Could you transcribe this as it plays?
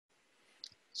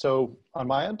So on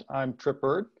my end, I'm Trip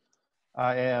Bird.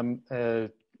 I am a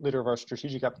leader of our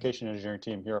strategic application engineering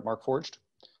team here at Markforged.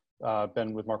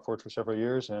 Been with Markforged for several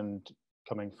years and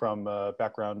coming from a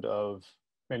background of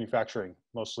manufacturing,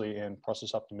 mostly in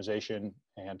process optimization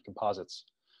and composites.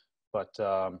 But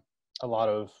a lot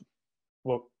of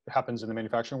what happens in the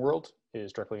manufacturing world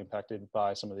is directly impacted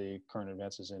by some of the current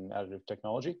advances in additive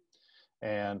technology.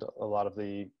 And a lot of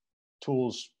the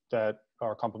tools that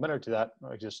are complementary to that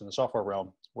exist in the software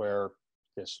realm, where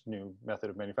this new method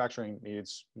of manufacturing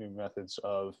needs new methods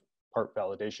of part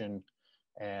validation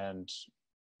and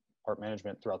part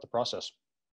management throughout the process.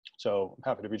 So I'm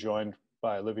happy to be joined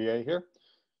by Olivier here.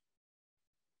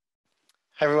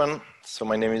 Hi everyone, so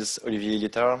my name is Olivier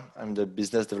Lietard. I'm the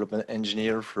business development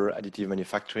engineer for additive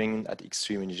manufacturing at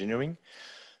Extreme Engineering.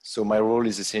 So my role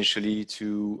is essentially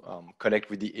to connect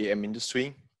with the AM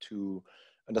industry to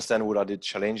understand what are the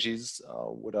challenges,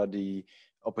 what are the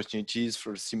opportunities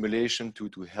for simulation to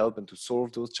help and to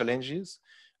solve those challenges.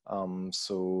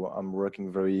 So I'm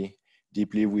working very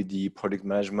deeply with the product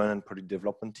management and product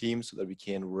development team so that we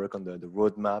can work on the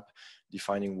roadmap,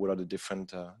 defining what are the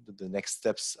different, the next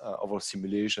steps of our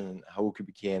simulation and how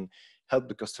we can help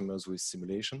the customers with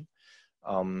simulation.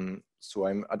 So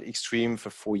I'm at Extreme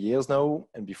for 4 years now.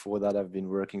 And before that, I've been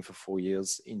working for 4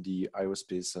 years in the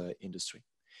aerospace industry.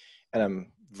 And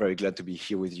I'm very glad to be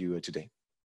here with you today.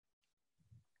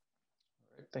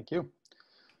 Thank you.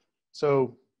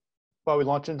 So while we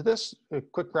launch into this, a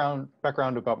quick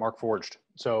background about Markforged.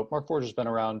 So Markforged has been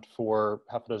around for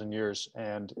half a dozen years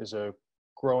and is a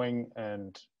growing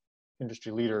and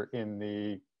industry leader in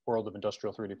the world of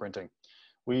industrial 3D printing.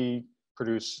 We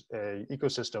produce an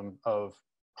ecosystem of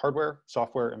hardware,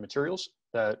 software, and materials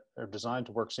that are designed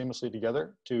to work seamlessly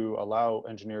together to allow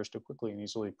engineers to quickly and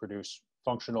easily produce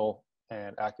functional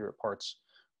and accurate parts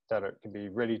that can be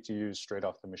ready to use straight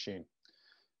off the machine.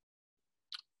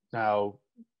 Now,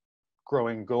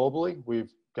 growing globally,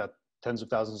 we've got tens of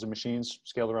thousands of machines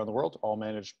scaled around the world, all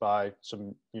managed by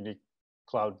some unique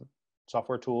cloud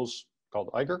software tools called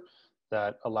Eiger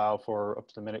that allow for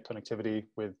up-to-the-minute connectivity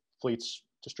with fleets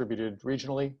distributed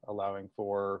regionally, allowing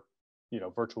for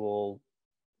virtual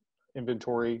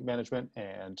inventory management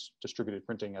and distributed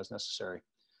printing as necessary.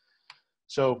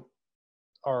 So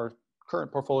our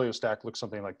current portfolio stack looks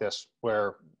something like this, where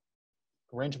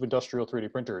a range of industrial 3D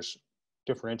printers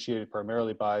differentiated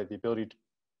primarily by the ability to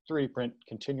 3D print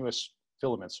continuous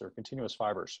filaments or continuous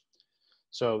fibers.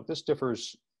 So this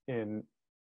differs in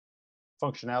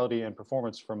functionality and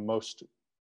performance from most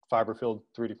fiber-filled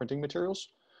 3D printing materials,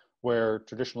 where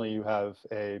traditionally you have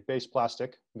a base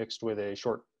plastic mixed with a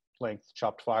short length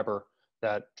chopped fiber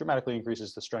that dramatically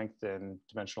increases the strength and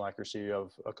dimensional accuracy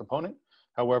of a component.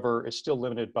 However, it's still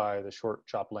limited by the short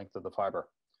chop length of the fiber.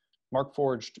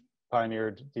 Markforged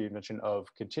pioneered the invention of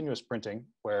continuous printing,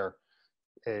 where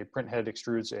a print head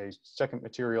extrudes a second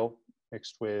material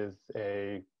mixed with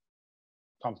a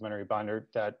complementary binder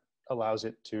that allows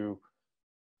it to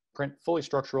print fully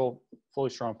structural, fully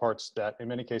strong parts that in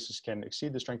many cases can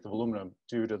exceed the strength of aluminum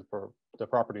due to the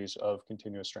properties of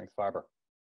continuous strength fiber.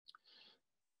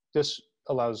 This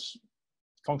allows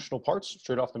functional parts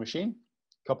straight off the machine,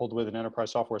 coupled with an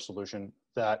enterprise software solution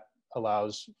that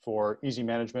allows for easy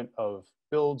management of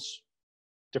builds,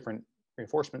 different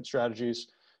reinforcement strategies,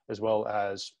 as well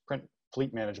as print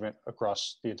fleet management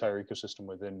across the entire ecosystem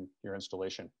within your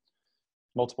installation.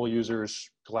 Multiple users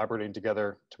collaborating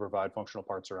together to provide functional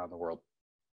parts around the world.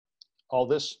 All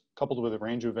this coupled with a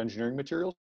range of engineering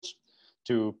materials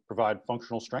to provide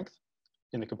functional strength.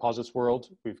 In the composites world,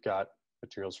 we've got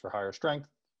materials for higher strength,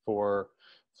 for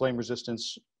flame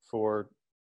resistance, for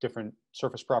different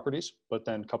surface properties, but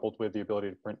then coupled with the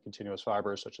ability to print continuous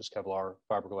fibers such as Kevlar,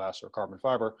 fiberglass, or carbon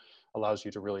fiber allows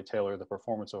you to really tailor the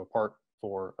performance of a part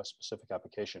for a specific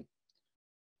application.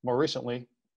 More recently,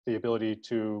 the ability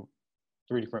to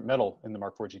 3D print metal in the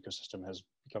Markforged ecosystem has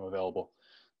become available.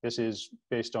 This is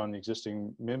based on the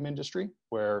existing MIM industry,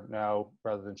 where now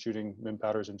rather than shooting MIM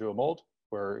powders into a mold,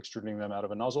 we're extruding them out of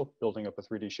a nozzle, building up a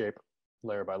 3D shape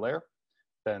layer by layer.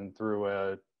 Then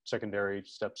through secondary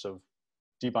steps of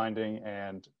debinding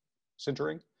and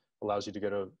sintering allows you to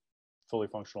get a fully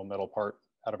functional metal part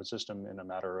out of a system in a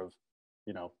matter of,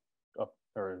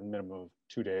 or a minimum of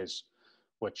 2 days,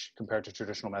 which compared to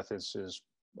traditional methods is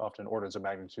often orders of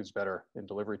magnitudes better in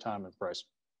delivery time and price.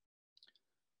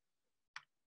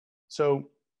 So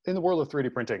in the world of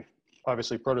 3D printing,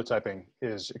 obviously prototyping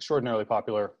is extraordinarily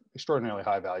popular, extraordinarily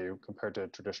high value compared to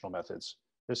traditional methods.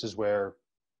 This is where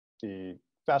the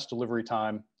fast delivery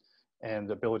time and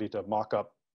the ability to mock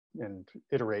up and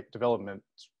iterate development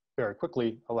very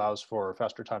quickly allows for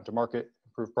faster time to market,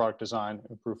 improve product design,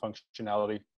 improve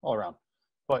functionality all around.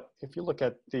 But if you look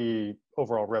at the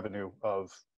overall revenue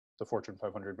of the Fortune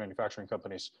 500 manufacturing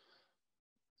companies,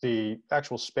 the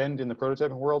actual spend in the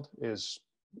prototyping world is,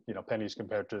 pennies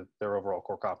compared to their overall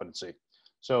core competency.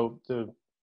 So the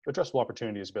addressable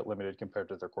opportunity is a bit limited compared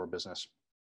to their core business.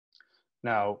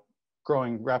 Now,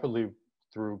 growing rapidly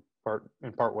through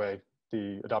in part way,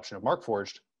 the adoption of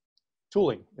Markforged,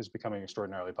 tooling is becoming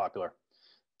extraordinarily popular.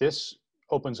 This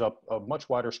opens up a much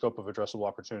wider scope of addressable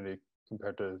opportunity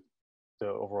compared to the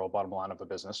overall bottom line of a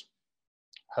business,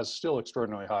 has still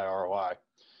extraordinarily high ROI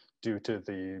due to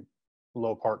the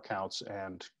low part counts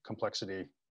and complexity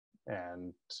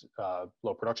and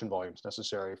low production volumes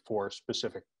necessary for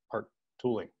specific part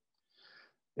tooling.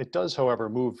 It does, however,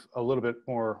 move a little bit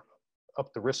more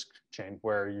up the risk chain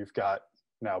where you've got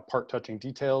now part touching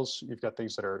details, you've got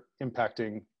things that are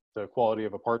impacting the quality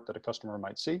of a part that a customer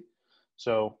might see.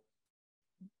 So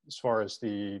as far as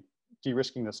the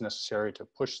de-risking that's necessary to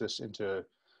push this into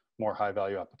more high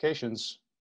value applications,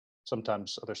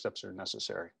 sometimes other steps are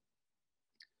necessary.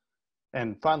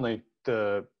 And finally,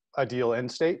 the ideal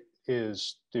end state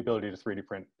is the ability to 3D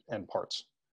print end parts.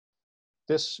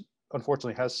 This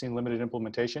unfortunately has seen limited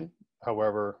implementation.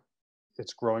 However,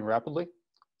 it's growing rapidly.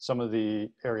 Some of the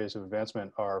areas of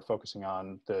advancement are focusing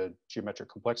on the geometric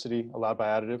complexity allowed by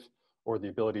additive, or the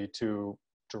ability to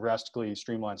drastically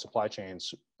streamline supply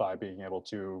chains by being able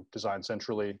to design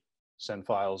centrally, send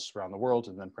files around the world,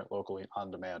 and then print locally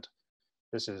on demand.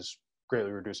 This is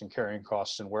greatly reducing carrying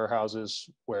costs in warehouses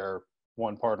where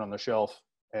one part on the shelf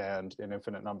and an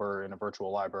infinite number in a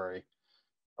virtual library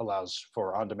allows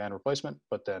for on-demand replacement,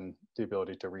 but then the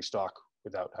ability to restock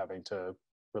without having to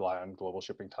rely on global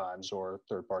shipping times or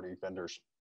third-party vendors.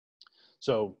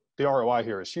 So the ROI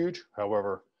here is huge.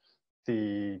 However,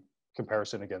 the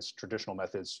comparison against traditional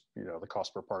methods, the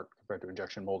cost per part compared to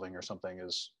injection molding or something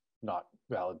is not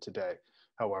valid today.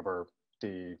 However,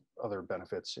 the other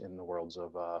benefits in the worlds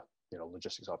of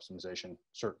logistics optimization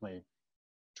certainly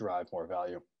derive more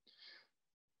value.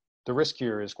 The risk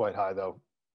here is quite high, though.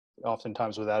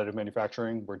 Oftentimes with additive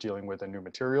manufacturing, we're dealing with a new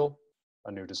material,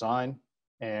 a new design,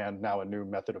 and now a new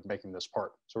method of making this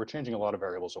part. So we're changing a lot of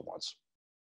variables at once.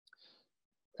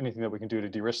 Anything that we can do to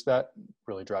de-risk that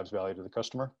really drives value to the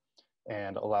customer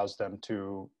and allows them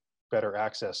to better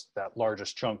access that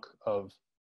largest chunk of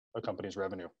a company's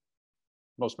revenue.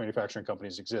 Most manufacturing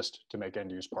companies exist to make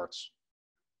end-use parts.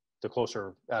 The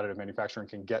closer additive manufacturing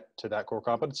can get to that core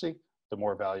competency, the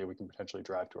more value we can potentially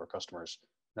drive to our customers.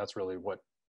 And that's really what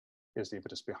is the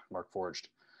impetus behind Markforged.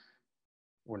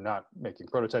 We're not making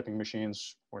prototyping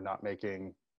machines. We're not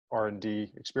making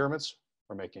R&D experiments.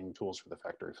 We're making tools for the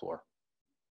factory floor.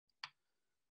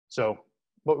 So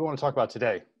what we want to talk about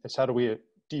today is how do we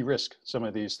de-risk some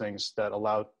of these things that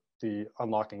allow the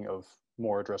unlocking of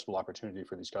more addressable opportunity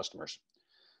for these customers.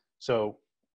 So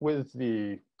with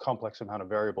the complex amount of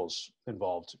variables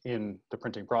involved in the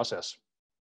printing process,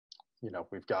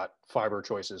 we've got fiber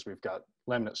choices, we've got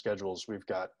laminate schedules, we've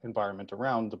got environment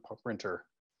around the printer,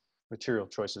 material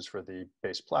choices for the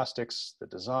base plastics, the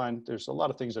design. There's a lot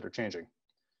of things that are changing.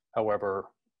 However,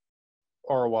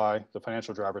 ROI, the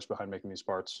financial drivers behind making these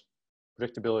parts,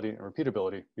 predictability and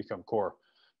repeatability become core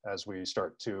as we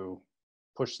start to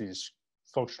push these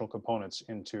functional components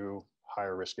into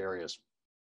higher risk areas.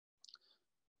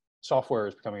 Software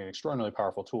is becoming an extraordinarily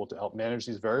powerful tool to help manage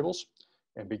these variables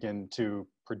and begin to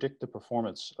predict the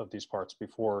performance of these parts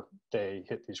before they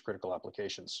hit these critical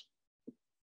applications.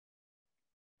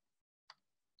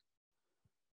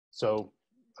 So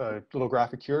a little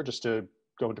graphic here just to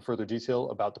go into further detail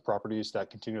about the properties that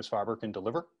continuous fiber can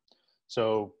deliver.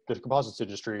 So the composites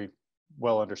industry,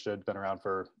 well understood, been around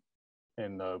for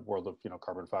in the world of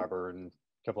carbon fiber and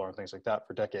Kevlar and things like that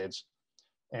for decades,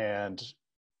 and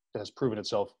has proven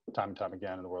itself time and time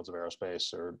again in the worlds of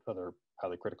aerospace or other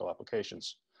highly critical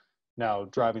applications. Now,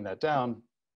 driving that down,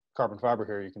 carbon fiber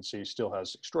here you can see still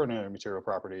has extraordinary material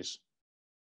properties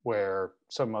where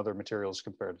some other materials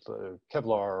compared to Kevlar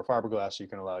or fiberglass, you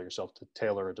can allow yourself to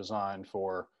tailor a design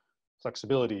for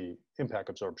flexibility, impact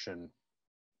absorption,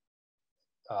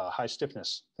 high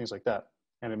stiffness, things like that.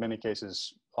 And in many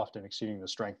cases, often exceeding the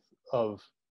strength of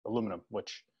aluminum,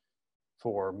 which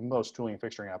for most tooling and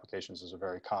fixturing applications is a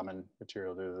very common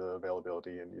material due to the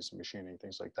availability and ease of machining,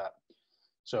 things like that.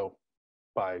 So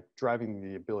by driving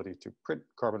the ability to print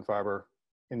carbon fiber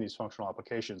in these functional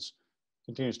applications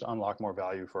continues to unlock more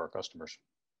value for our customers.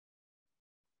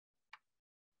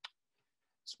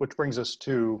 Which brings us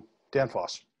to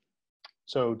Danfoss.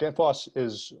 So Danfoss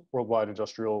is a worldwide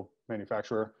industrial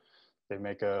manufacturer. They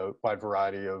make a wide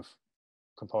variety of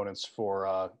components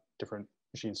for different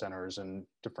machine centers and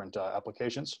different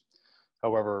applications.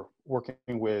 However, working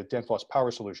with Danfoss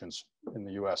Power Solutions in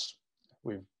the US,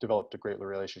 we've developed a great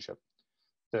relationship.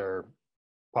 They're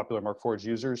popular Markforged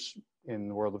users in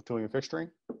the world of tooling and fixturing.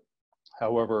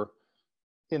 However,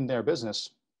 in their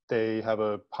business, they have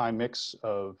a high mix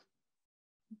of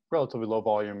relatively low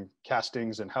volume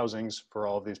castings and housings for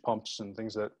all of these pumps and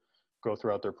things that go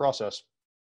throughout their process.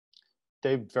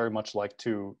 They very much like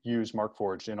to use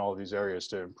Markforged in all of these areas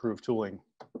to improve tooling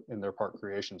in their part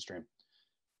creation stream.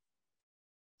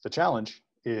 The challenge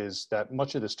is that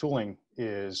much of this tooling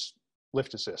is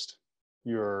lift assist.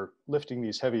 You're lifting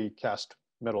these heavy cast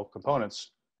metal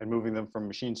components and moving them from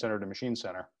machine center to machine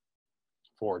center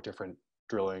for different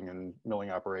drilling and milling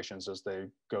operations as they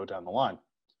go down the line.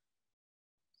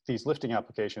 These lifting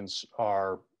applications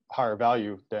are higher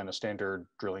value than a standard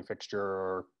drilling fixture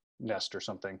or nest or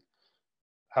something.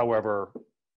 However,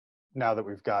 now that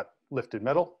we've got lifted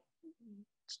metal,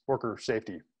 worker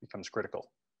safety becomes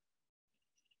critical.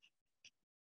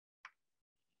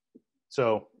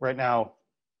 So right now,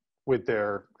 with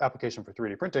their application for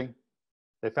 3D printing,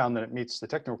 they found that it meets the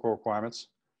technical requirements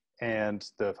and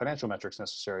the financial metrics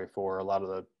necessary for a lot of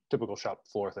the typical shop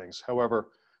floor things. However,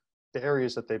 the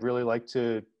areas that they'd really like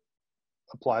to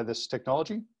apply this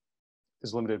technology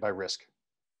is limited by risk.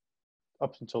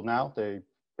 Up until now, they've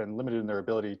been limited in their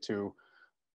ability to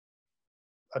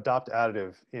adopt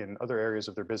additive in other areas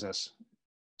of their business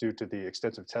due to the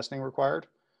extensive testing required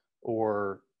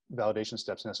or validation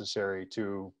steps necessary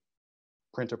to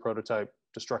print a prototype,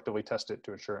 destructively test it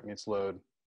to ensure it meets load,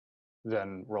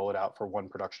 then roll it out for one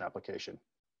production application.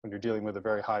 When you're dealing with a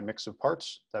very high mix of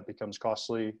parts, that becomes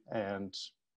costly and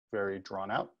very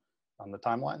drawn out on the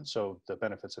timeline, so the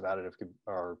benefits of additive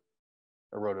are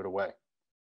eroded away.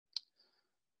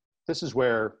 This is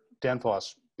where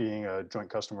Danfoss, being a joint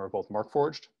customer of both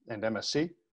Markforged and MSC,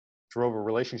 drove a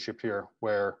relationship here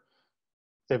where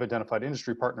they've identified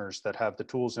industry partners that have the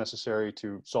tools necessary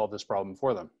to solve this problem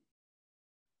for them.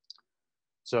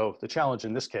 So the challenge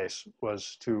in this case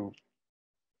was to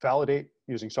validate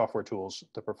using software tools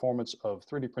the performance of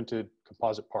 3D printed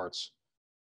composite parts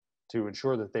to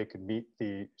ensure that they could meet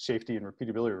the safety and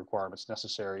repeatability requirements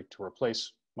necessary to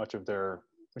replace much of their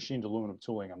machined aluminum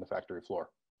tooling on the factory floor.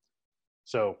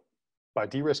 So by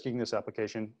de-risking this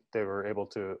application, they were able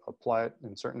to apply it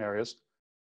in certain areas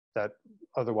that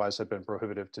otherwise had been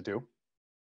prohibitive to do.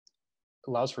 It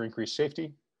allows for increased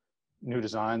safety, new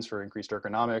designs for increased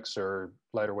ergonomics or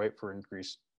lighter weight for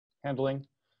increased handling,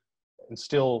 and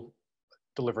still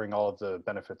delivering all of the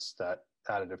benefits that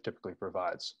additive typically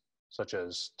provides, such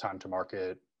as time to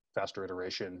market, faster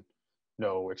iteration,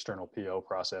 no external PO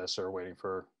process or waiting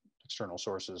for external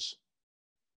sources.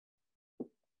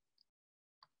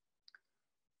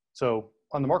 So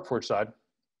on the Markforged side,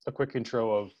 a quick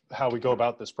intro of how we go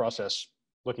about this process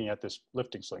looking at this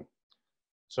lifting sling.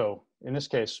 So in this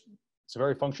case, it's a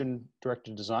very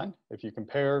function-directed design. If you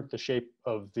compare the shape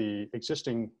of the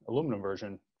existing aluminum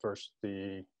version versus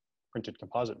the printed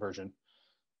composite version,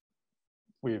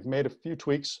 we've made a few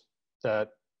tweaks that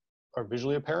are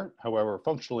visually apparent, however,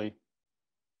 functionally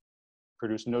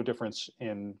produce no difference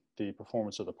in the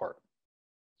performance of the part.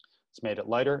 It's made it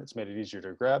lighter, it's made it easier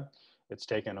to grab, it's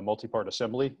taken a multi-part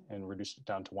assembly and reduced it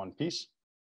down to one piece,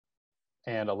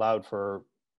 and allowed for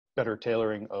better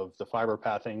tailoring of the fiber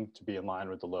pathing to be in line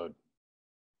with the load.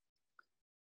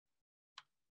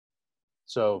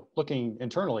 So looking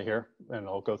internally here, and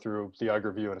I'll go through the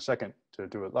Eiger view in a second to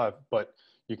do it live, but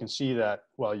you can see that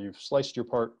while you've sliced your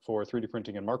part for 3D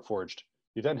printing and Markforged,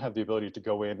 you then have the ability to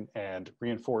go in and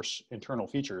reinforce internal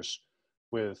features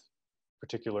with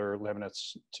particular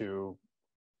laminates to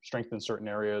strengthen certain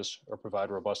areas or provide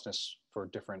robustness for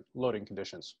different loading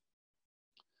conditions.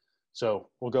 So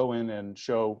we'll go in and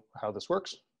show how this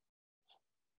works.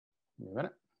 Give me a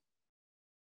minute.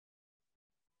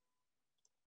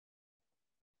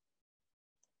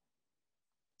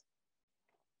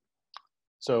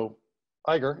 So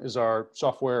Eiger is our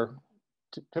software,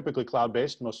 typically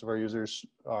cloud-based. Most of our users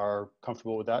are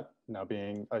comfortable with that, now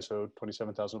being ISO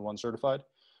 27001 certified.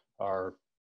 Our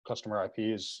customer IP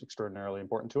is extraordinarily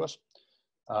important to us,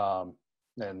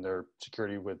 and their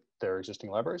security with their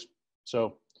existing libraries.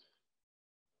 So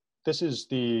this is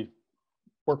the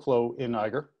workflow in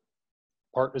Eiger.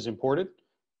 Part is imported.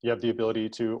 You have the ability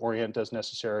to orient as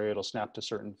necessary. It'll snap to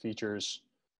certain features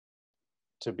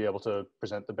to be able to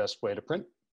present the best way to print.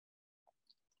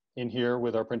 In here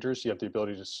with our printers, you have the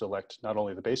ability to select not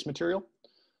only the base material,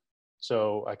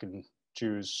 so I can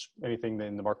choose anything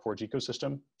in the Markforged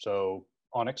ecosystem. So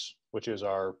Onyx, which is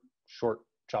our short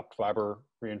chopped fiber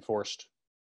reinforced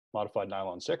modified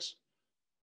nylon 6,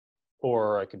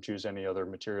 or I can choose any other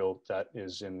material that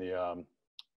is in the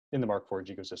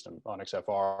Markforged ecosystem, Onyx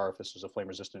FR, if this is a flame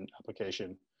resistant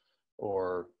application,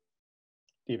 or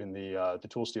even the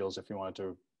tool steels if you wanted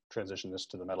to transition this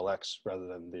to the Metal X rather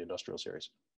than the industrial series.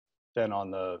 Then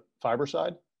on the fiber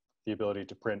side, the ability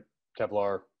to print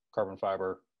Kevlar, carbon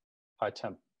fiber, high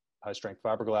strength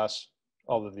fiberglass,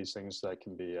 all of these things that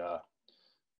can be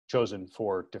chosen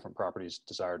for different properties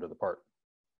desired of the part.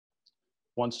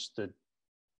 Once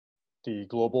the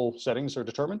global settings are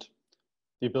determined,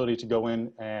 the ability to go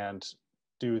in and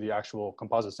do the actual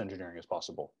composites engineering is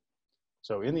possible.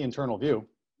 So in the internal view,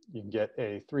 you can get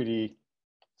a 3D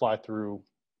fly-through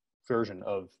version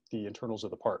of the internals of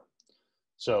the part.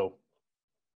 So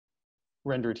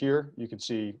rendered here, you can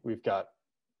see we've got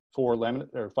 5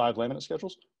 laminate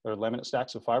schedules, or laminate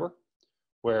stacks of fiber,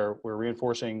 where we're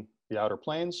reinforcing the outer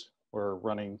planes. We're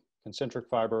running concentric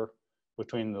fiber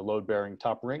between the load-bearing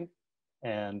top ring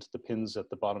and the pins at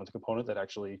the bottom of the component that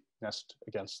actually nest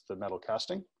against the metal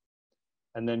casting.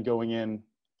 And then going in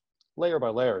layer by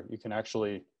layer, you can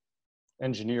actually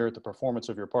engineer the performance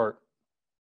of your part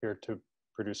here to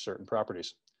produce certain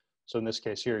properties. So in this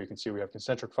case here, you can see we have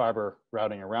concentric fiber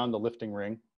routing around the lifting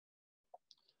ring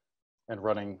and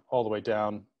running all the way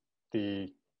down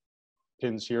the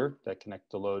pins here that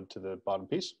connect the load to the bottom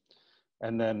piece,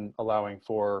 and then allowing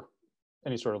for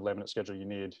any sort of laminate schedule you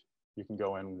need. You can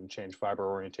go in and change fiber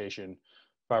orientation,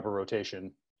 fiber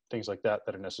rotation, things like that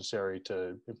that are necessary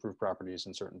to improve properties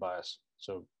in certain bias.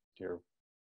 So here,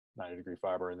 90-degree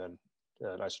fiber, and then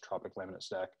an isotropic laminate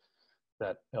stack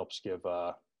that helps give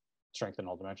strength in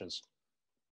all dimensions.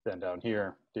 Then down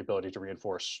here, the ability to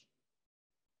reinforce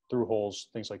through holes,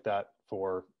 things like that,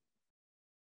 for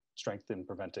strength in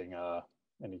preventing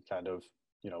any kind of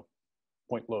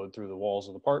point load through the walls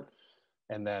of the part.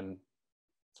 And then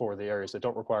for the areas that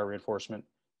don't require reinforcement,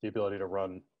 the ability to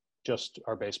run just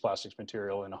our base plastics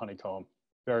material in a honeycomb,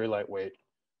 very lightweight,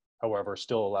 however,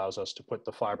 still allows us to put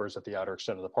the fibers at the outer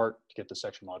extent of the part to get the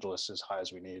section modulus as high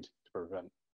as we need to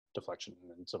prevent deflection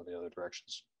in some of the other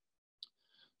directions.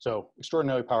 So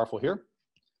extraordinarily powerful here.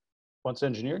 Once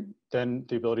engineered, then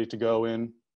the ability to go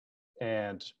in,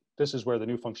 and this is where the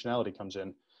new functionality comes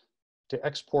in, to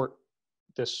export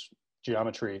this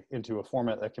geometry into a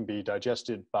format that can be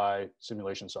digested by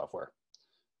simulation software.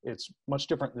 It's much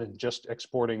different than just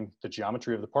exporting the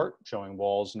geometry of the part, showing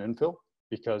walls and infill,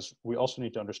 because we also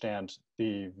need to understand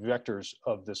the vectors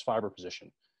of this fiber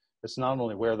position. It's not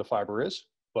only where the fiber is,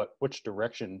 but which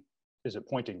direction is it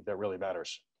pointing that really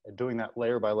matters. And doing that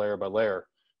layer by layer by layer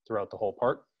throughout the whole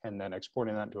part, and then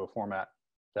exporting that into a format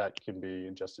that can be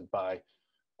ingested by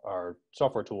our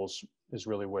software tools is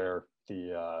really where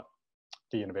the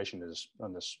innovation is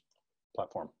on this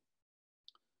platform.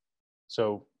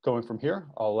 So going from here,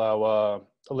 I'll allow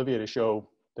Olivier to show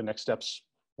the next steps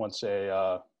once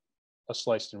a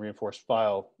sliced and reinforced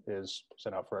file is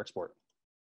sent out for export.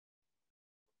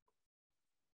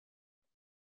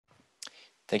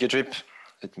 Thank you, Trip.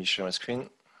 Let me share my screen.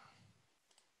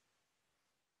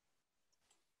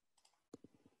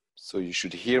 So you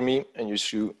should hear me and you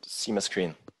should see my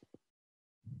screen.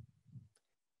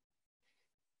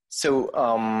 So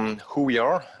who we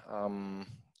are?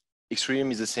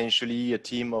 Extreme is essentially a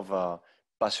team of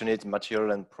passionate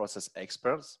material and process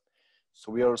experts.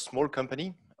 So we are a small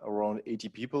company, around 80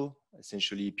 people,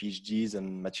 essentially PhDs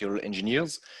and material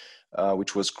engineers,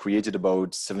 which was created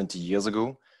about 70 years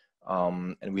ago.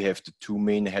 And we have the 2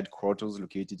 main headquarters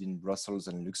located in Brussels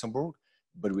and Luxembourg,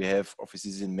 but we have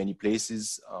offices in many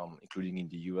places, including in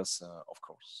the US, of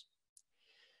course.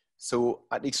 So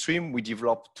at Extreme, we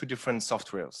developed 2 different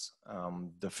softwares.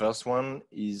 The first one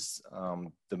is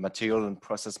the material and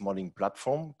process modeling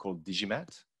platform called Digimat,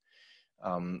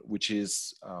 which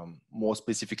is more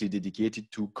specifically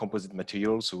dedicated to composite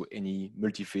materials, so any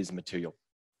multi-phase material.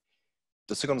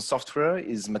 The second software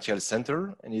is Material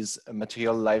Center, and is a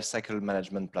material lifecycle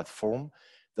management platform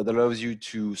that allows you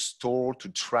to store, to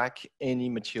track any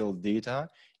material data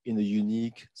in a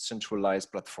unique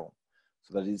centralized platform.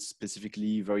 So that is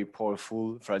specifically very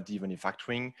powerful for additive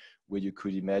manufacturing, where you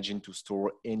could imagine to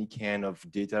store any kind of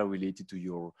data related to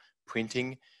your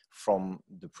printing, from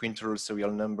the printer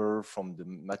serial number, from the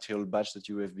material batch that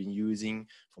you have been using,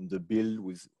 from the build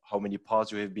with how many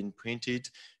parts you have been printed,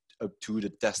 up to the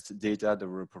test data that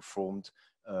were performed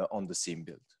on the same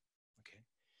build. Okay.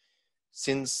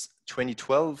 Since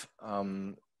 2012,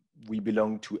 we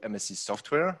belong to MSC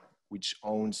Software, which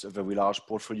owns a very large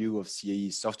portfolio of CAE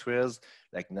softwares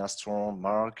like Nastran,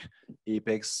 Mark,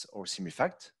 Apex, or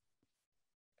Simifact.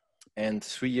 And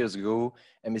 3 years ago,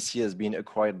 MSC has been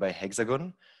acquired by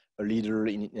Hexagon, a leader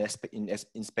in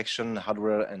inspection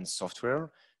hardware and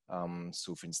software,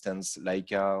 So for instance,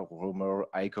 Leica, Romer,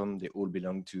 Icon, they all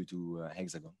belong to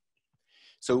Hexagon.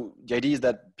 So the idea is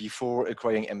that before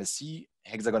acquiring MSc,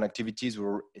 Hexagon activities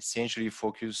were essentially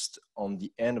focused on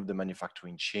the end of the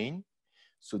manufacturing chain.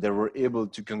 So they were able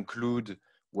to conclude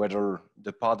whether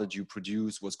the part that you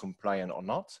produce was compliant or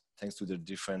not, thanks to the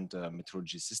different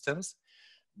metrology systems.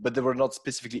 But they were not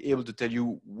specifically able to tell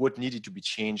you what needed to be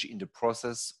changed in the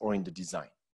process or in the design.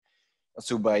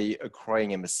 So by acquiring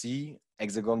MSc,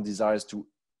 Hexagon desires to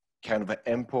kind of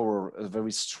empower a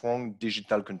very strong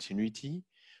digital continuity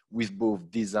with both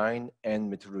design and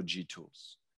methodology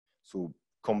tools. So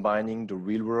combining the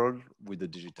real world with the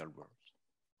digital world.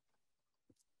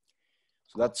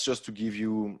 So that's just to give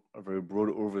you a very broad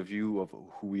overview of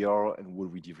who we are and what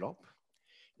we develop.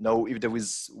 Now, if there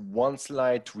is one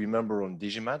slide to remember on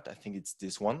Digimat, I think it's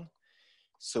this one.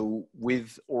 So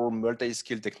with our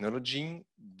multi-skill technology,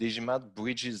 Digimat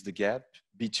bridges the gap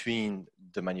between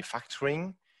the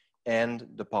manufacturing and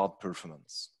the part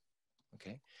performance.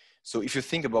 Okay. So if you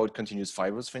think about continuous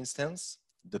fibers, for instance,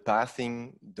 the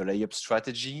pathing, the layup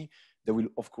strategy, they will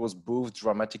of course both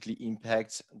dramatically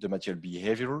impact the material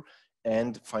behavior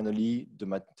and finally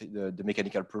the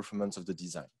mechanical performance of the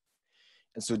design.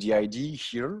 And so the idea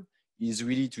here is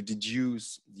really to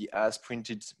deduce the as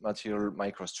printed material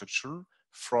microstructure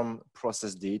from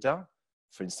process data,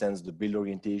 for instance, the build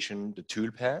orientation, the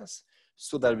tool path,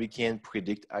 so that we can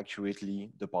predict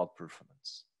accurately the part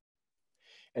performance.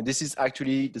 And this is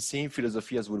actually the same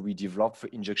philosophy as what we developed for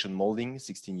injection molding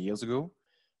 16 years ago,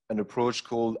 an approach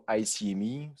called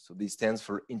ICME. So this stands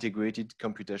for Integrated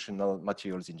Computational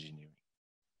Materials Engineering.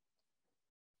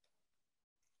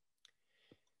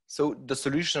 So the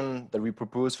solution that we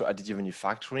propose for additive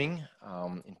manufacturing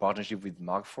in partnership with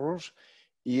Markforged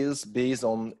is based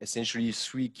on essentially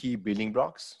three key building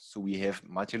blocks. So we have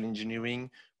material engineering,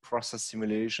 process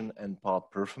simulation, and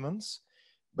part performance,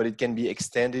 but it can be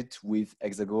extended with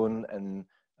Hexagon and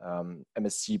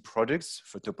MSc products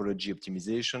for topology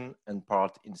optimization and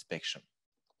part inspection.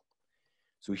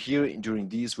 So here during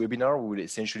this webinar, we will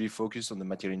essentially focus on the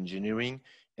material engineering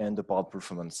and the part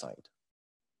performance side.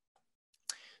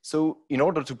 So in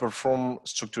order to perform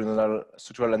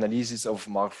structural analysis of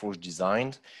Markforged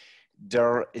design, there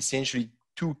are essentially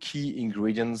two key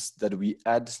ingredients that we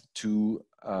add to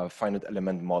a finite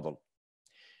element model.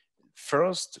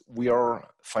 First, we are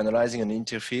finalizing an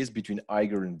interface between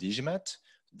Eiger and Digimat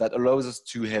that allows us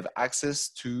to have access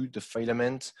to the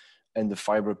filament and the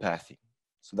fiber pathing.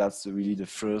 So that's really the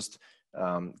first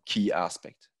key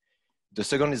aspect. The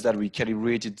second is that we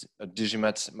calibrated a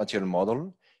Digimat material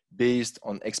model based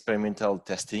on experimental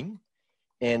testing,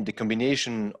 and the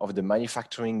combination of the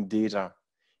manufacturing data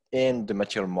and the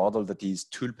material model that is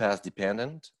tool path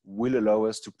dependent will allow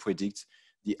us to predict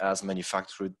the as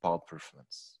manufactured part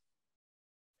performance.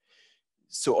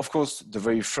 So of course, the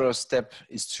very first step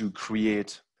is to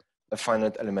create a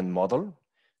finite element model.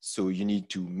 So you need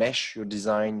to mesh your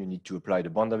design, you need to apply the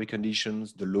boundary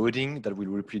conditions, the loading that will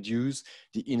reproduce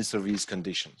the in-service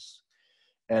conditions.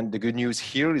 And the good news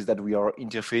here is that we are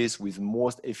interfaced with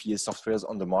most FES softwares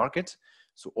on the market.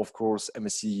 So of course,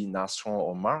 MSc, Nastran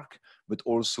or Mark, but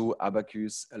also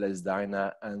Abacus, LS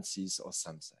Dyna, ANSYS or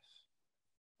SAMSEF.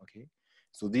 Okay,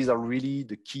 so these are really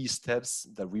the key steps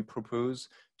that we propose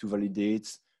to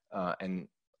validate and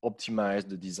optimize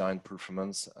the design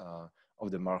performance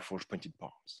of the Markforged printed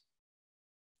parts.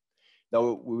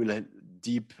 Now we will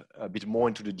deep a bit more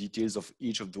into the details of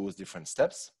each of those different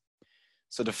steps.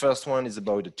 So the first one is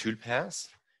about the tool path.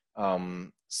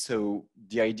 So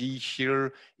the idea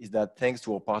here is that thanks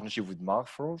to our partnership with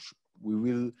Markforged,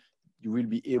 you will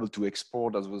be able to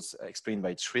export, as was explained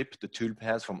by Trip, the tool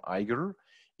path from Eiger,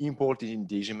 import it in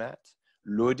Digimat,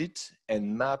 load it,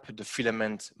 and map the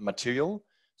filament material.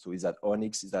 So is that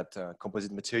onyx, is that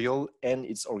composite material, and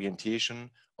its orientation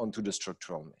onto the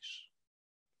structural mesh.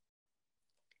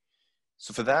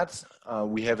 So for that,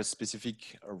 we have a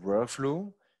specific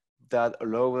workflow that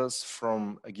allows us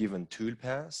from a given tool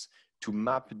path to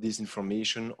map this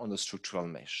information on the structural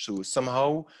mesh. So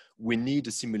somehow we need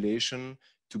a simulation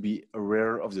to be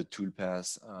aware of the tool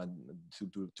path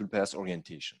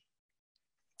orientation.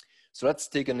 So let's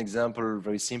take an example,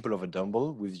 very simple, of a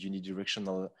dumbbell with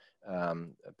unidirectional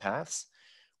paths.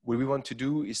 What we want to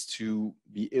do is to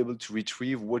be able to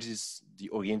retrieve what is the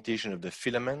orientation of the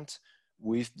filament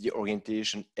with the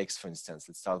orientation X, for instance.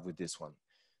 Let's start with this one.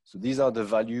 So these are the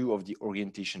value of the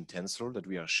orientation tensor that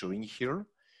we are showing here.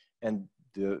 And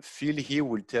the field here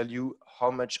will tell you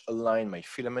how much aligned my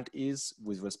filament is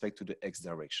with respect to the X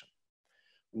direction.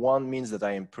 One means that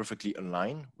I am perfectly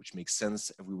aligned, which makes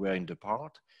sense everywhere in the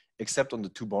part. except on the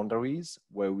two boundaries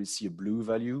where we see a blue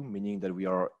value, meaning that we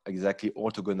are exactly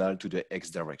orthogonal to the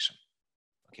x direction,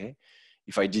 okay?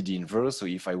 If I did the inverse, so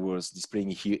if I was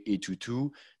displaying here A22,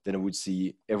 then I would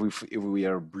see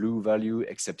everywhere blue value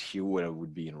except here where it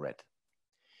would be in red.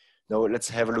 Now let's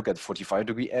have a look at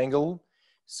 45-degree angle.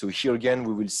 So here again,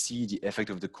 we will see the effect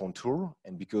of the contour,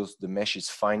 and because the mesh is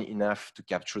fine enough to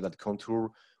capture that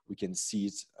contour, we can see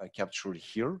it captured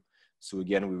here. So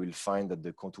again, we will find that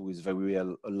the contour is very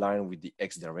well aligned with the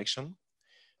x direction.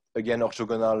 Again,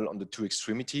 orthogonal on the two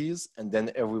extremities, and then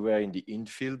everywhere in the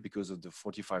infill, because of the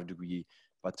 45-degree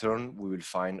pattern, we will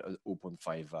find a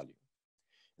 0.5 value.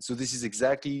 So this is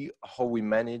exactly how we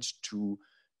managed to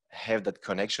have that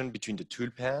connection between the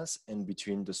toolpath and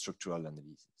between the structural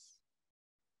analysis.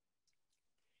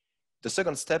 The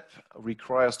second step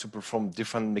requires to perform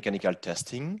different mechanical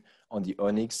testing on the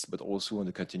onyx, but also on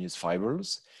the continuous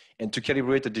fibers, and to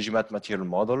calibrate the Digimat material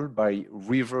model by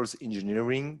reverse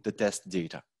engineering the test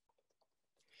data.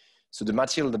 So the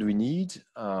material that we need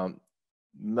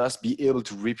must be able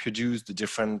to reproduce the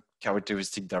different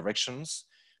characteristic directions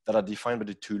that are defined by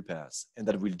the toolpath, and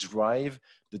that will drive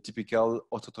the typical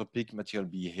orthotropic material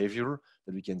behavior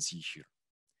that we can see here.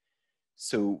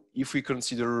 So if we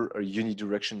consider a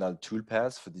unidirectional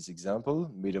toolpath for this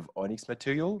example, made of onyx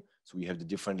material, so we have the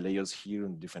different layers here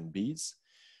and different beads,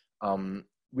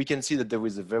 we can see that there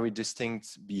is a very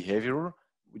distinct behavior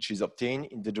which is obtained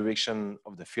in the direction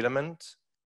of the filament,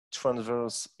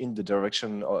 transverse in the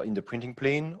direction or in the printing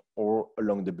plane, or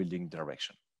along the building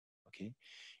direction, okay?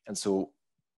 And so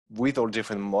with our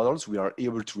different models, we are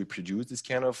able to reproduce this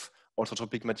kind of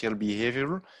orthotropic material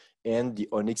behavior, and the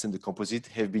onyx and the composite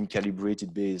have been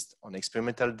calibrated based on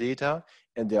experimental data,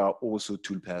 and they are also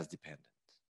toolpath dependent.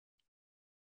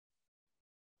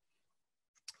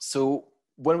 So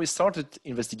when we started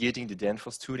investigating the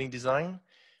Danfoss tooling design,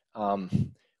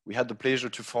 we had the pleasure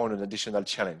to find an additional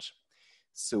challenge.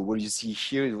 So what you see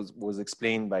here it was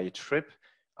explained by Tripp.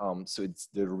 So it's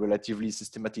the relatively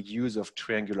systematic use of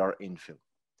triangular infill.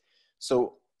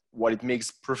 So while it makes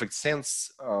perfect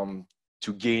sense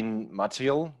to gain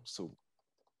material, so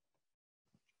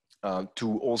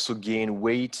to also gain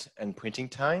weight and printing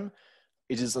time,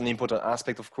 it is an important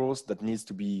aspect, of course, that needs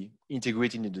to be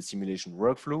integrated into the simulation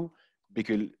workflow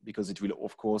because it will,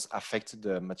 of course, affect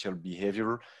the material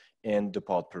behavior and the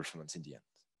part performance in the end.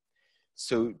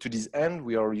 So to this end,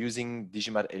 we are using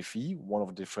Digimat FE, one of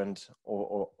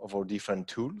of our different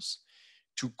tools,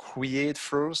 to create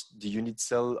first the unit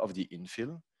cell of the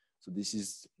infill. So this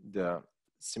is the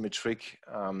symmetric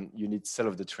unit cell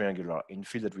of the triangular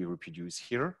infill that we reproduce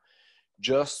here,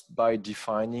 just by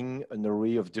defining an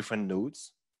array of different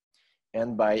nodes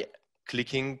and by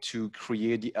clicking to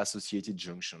create the associated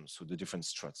junctions, so the different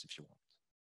struts if you want.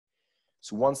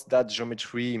 So once that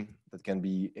geometry, that can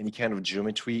be any kind of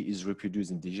geometry, is reproduced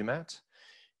in Digimat,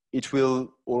 it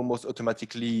will almost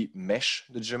automatically mesh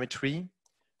the geometry,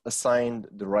 assign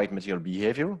the right material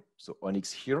behavior, so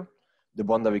onyx here, the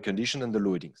boundary condition and the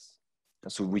loadings.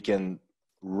 And so we can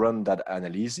run that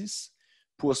analysis,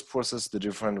 post-process the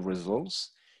different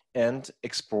results, and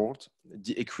export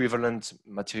the equivalent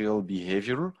material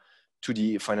behavior to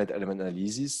the finite element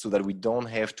analysis so that we don't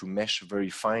have to mesh very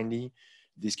finely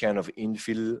this kind of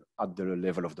infill at the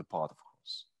level of the part, of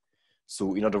course.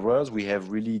 So in other words, we have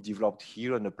really developed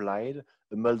here and applied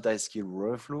a multi-scale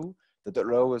workflow that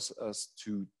allows us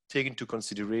to take into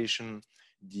consideration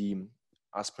the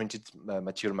as printed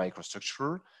material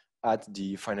microstructure at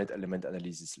the finite element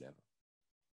analysis level.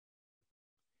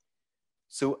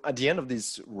 So at the end of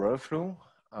this workflow,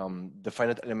 the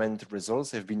finite element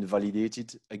results have been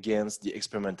validated against the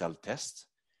experimental test.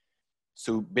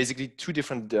 So basically two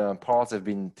different parts have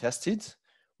been tested,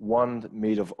 one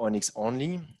made of onyx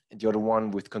only, and the other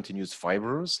one with continuous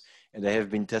fibers, and they have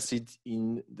been tested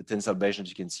in the tensile bench that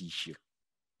you can see here,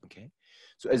 okay?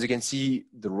 So as you can see,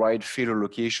 the right failure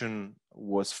location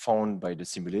was found by the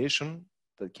simulation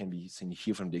that can be seen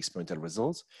here from the experimental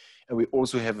results. And we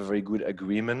also have a very good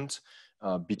agreement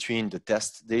between the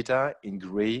test data in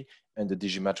gray and the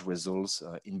Digimat results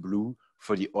in blue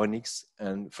for the onyx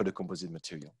and for the composite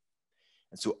material.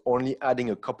 And so only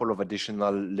adding a couple of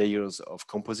additional layers of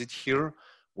composite here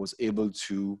was able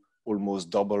to almost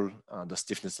double the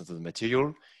stiffness of the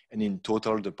material. And in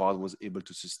total, the part was able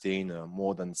to sustain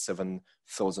more than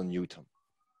 7,000 Newton.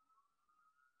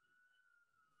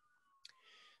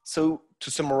 So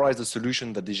to summarize the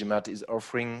solution that Digimat is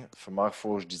offering for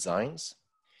Markforged designs,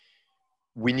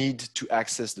 we need to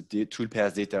access the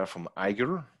toolpath data from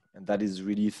Eiger. And that is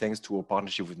really thanks to our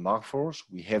partnership with Markforged.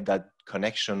 We have that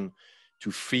connection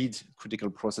to feed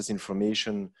critical process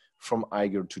information from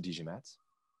Eiger to Digimat.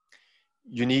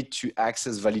 you need to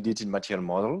access validated material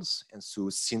models. And so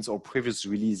since our previous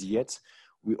release yet,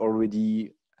 we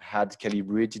already had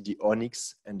calibrated the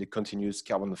onyx and the continuous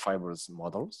carbon fibers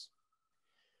models.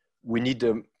 We need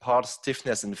the part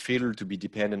stiffness and failure to be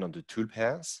dependent on the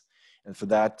toolpath. And for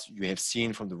that, you have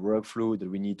seen from the workflow that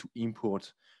we need to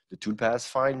import the toolpath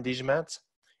file in Digimat,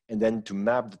 and then to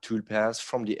map the toolpath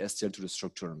from the STL to the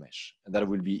structural mesh. And that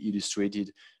will be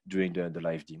illustrated during the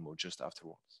live demo just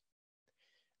afterwards.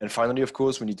 And finally, of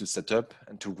course, we need to set up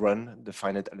and to run the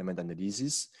finite element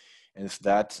analysis. And for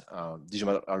that,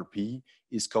 Digimat RP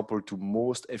is coupled to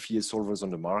most FEA solvers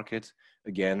on the market.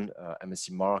 Again,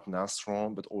 MSc Mark,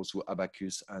 Nastron, but also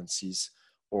Abacus, ANSYS,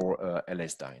 or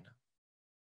LS-DYNE.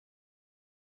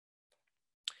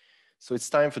 So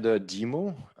it's time for the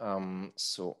demo.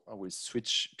 So I will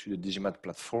switch to the Digimat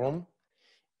platform.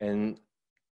 And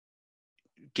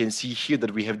you can see here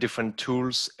that we have different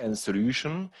tools and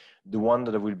solution. The one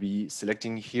that I will be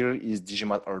selecting here is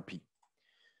Digimat RP.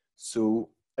 So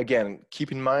again,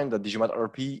 keep in mind that Digimat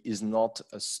RP is not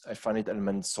a finite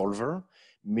element solver,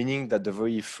 meaning that the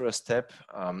very first step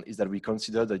is that we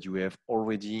consider that you have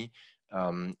already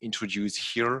introduced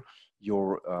here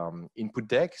your input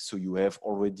deck. So you have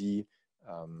already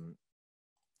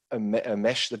a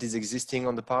mesh that is existing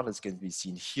on the part, as can be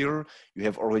seen here. You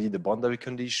have already the boundary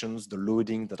conditions, the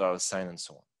loading that are assigned, and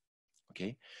so on.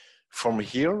 Okay. From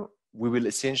here, we will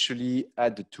essentially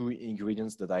add the two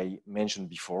ingredients that I mentioned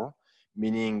before,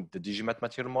 meaning the Digimat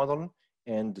material model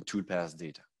and the toolpath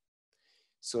data.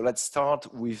 So let's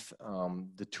start with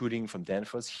the tooling from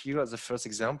Danfoss here as a first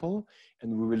example.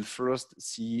 And we will first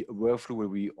see a workflow where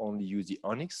we only use the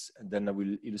onyx, and then I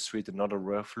will illustrate another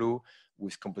workflow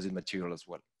with composite material as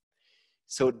well.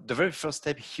 So the very first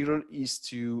step here is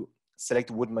to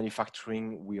select what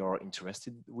manufacturing we are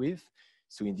interested with.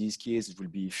 So in this case, it will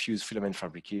be fused filament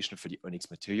fabrication for the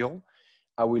onyx material.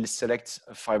 I will select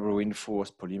a fiber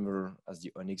reinforced polymer as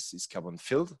the onyx is carbon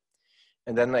filled.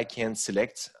 And then I can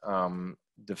select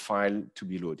the file to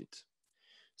be loaded.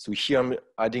 So here I'm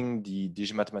adding the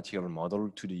Digimat material model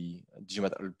to the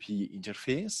Digimat LP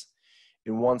interface.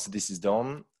 And once this is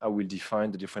done, I will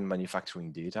define the different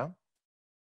manufacturing data.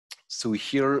 So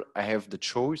here I have the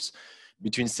choice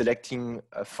between selecting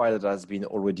a file that has been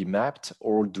already mapped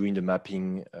or doing the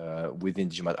mapping within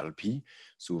Digimat LP.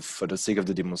 So for the sake of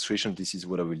the demonstration, this is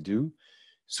what I will do.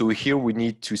 So here we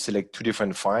need to select two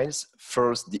different files.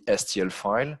 First, the STL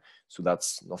file. So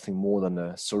that's nothing more than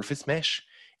a surface mesh.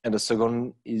 And the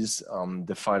second is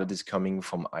the file that is coming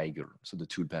from Eiger, so the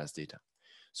toolpath data.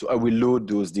 So I will load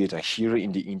those data here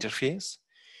in the interface.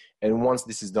 And once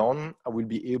this is done, I will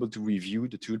be able to review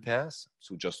the toolpath.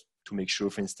 So just to make sure,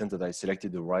 for instance, that I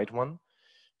selected the right one.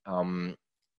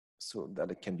 So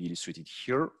that it can be illustrated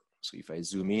here. So if I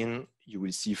zoom in, you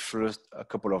will see first a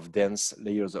couple of dense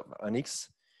layers of onyx.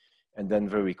 And then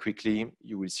very quickly,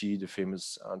 you will see the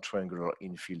famous triangular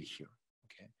infill here.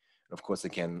 Okay. And of course, I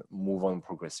can move on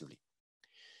progressively.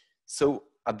 So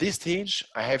at this stage,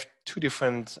 I have two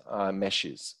different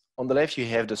meshes. On the left, you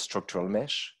have the structural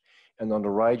mesh. And on the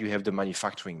right, you have the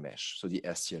manufacturing mesh, so the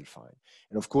STL file.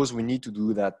 And of course, we need to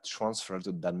do that transfer,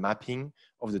 that mapping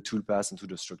of the toolpath into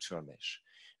the structural mesh.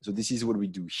 So this is what we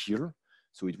do here.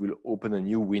 So it will open a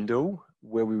new window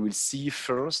where we will see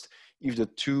first if the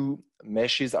two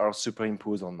meshes are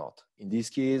superimposed or not. In this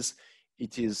case,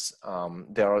 it is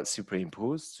they are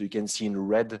superimposed. So you can see in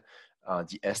red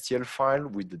the STL file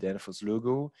with the Danfoss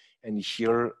logo, and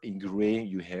here in gray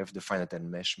you have the finite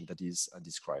element mesh that is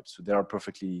described. So they are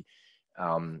perfectly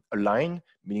aligned,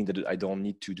 meaning that I don't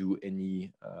need to do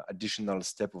any additional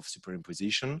step of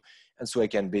superimposition, and so I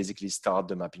can basically start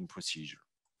the mapping procedure.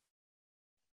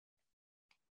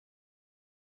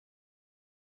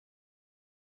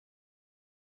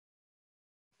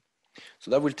 So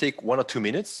that will take 1 or 2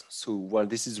 minutes. So while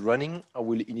this is running, I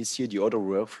will initiate the other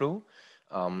workflow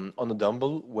on a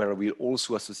dumbbell where we'll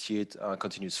also associate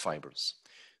continuous fibers.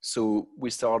 So we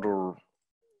start our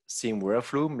same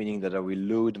workflow, meaning that I will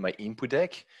load my input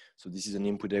deck. So this is an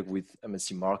input deck with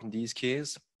MSc Mark in this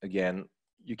case. Again,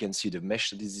 you can see the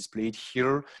mesh that is displayed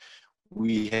here.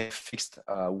 We have fixed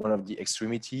one of the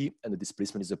extremity and the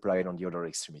displacement is applied on the other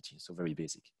extremity. So very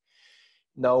basic.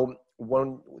 Now,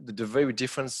 the very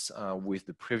difference with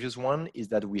the previous one is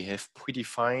that we have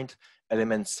predefined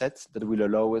element sets that will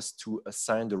allow us to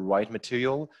assign the right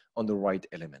material on the right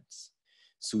elements.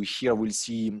 So here we'll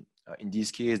see, in this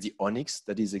case, the onyx,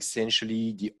 that is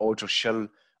essentially the outer shell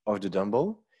of the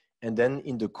dumbbell. And then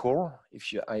in the core,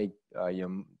 if I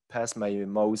pass my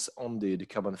mouse on the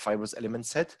carbon fibers element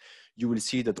set, you will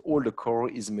see that all the core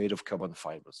is made of carbon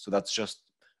fibers. So that's just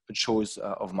a choice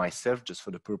of myself, just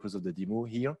for the purpose of the demo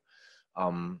here.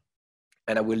 And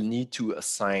I will need to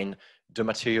assign the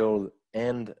material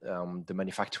and the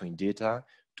manufacturing data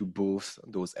to both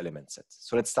those element sets.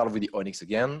 So let's start with the onyx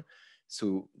again.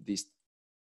 So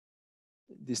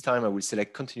this time I will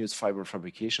select continuous fiber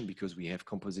fabrication because we have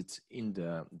composites in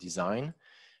the design.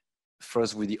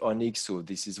 First with the onyx, so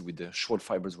this is with the short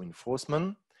fibers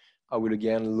reinforcement. I will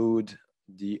again load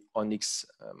the onyx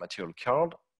material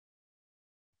card.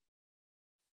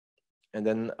 And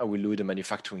then I will load the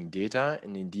manufacturing data.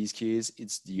 And in this case,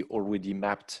 it's the already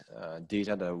mapped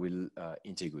data that I will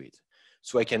integrate.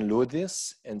 So I can load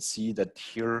this and see that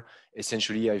here,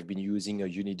 essentially, I've been using a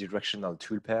unidirectional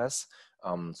toolpath.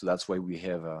 So that's why we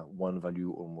have one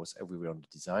value almost everywhere on the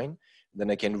design. Then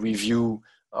I can review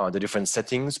the different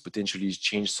settings, potentially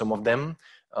change some of them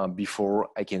before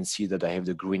I can see that I have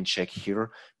the green check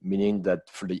here, meaning that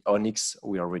for the onyx,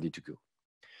 we are ready to go.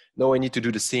 Now I need to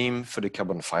do the same for the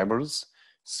carbon fibers.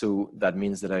 So that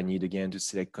means that I need again to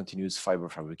select continuous fiber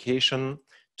fabrication.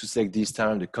 To select this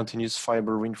time the continuous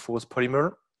fiber reinforced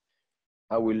polymer,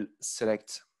 I will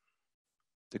select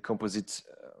the composite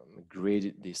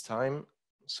grade this time,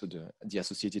 so the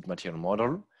associated material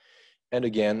model, and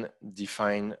again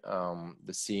define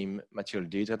the same material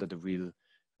data that will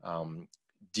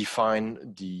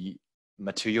define the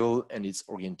material and its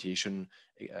orientation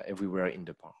everywhere in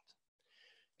the part.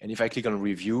 And if I click on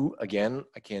review, again,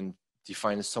 I can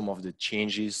define some of the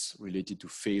changes related to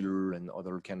failure and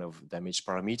other kind of damage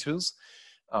parameters.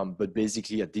 But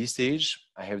basically at this stage,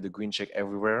 I have the green check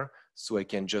everywhere. So I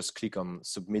can just click on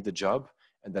submit the job,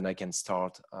 and then I can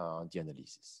start the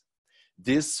analysis.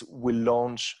 This will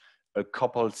launch a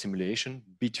coupled simulation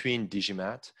between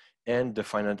Digimat and the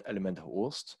finite element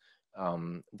host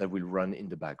that will run in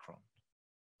the background.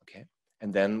 Okay.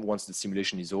 And then once the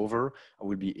simulation is over, I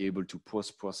will be able to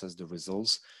post-process the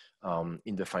results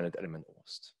in the finite element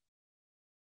host.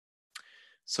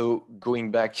 So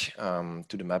going back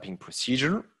to the mapping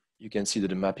procedure, you can see that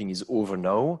the mapping is over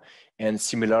now. And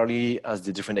similarly, as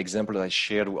the different examples I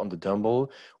shared on the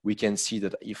dumbbell, we can see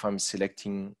that if I'm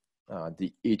selecting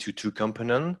the A22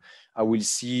 component, I will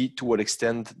see to what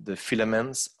extent the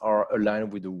filaments are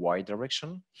aligned with the Y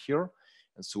direction here.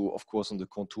 And so, of course, on the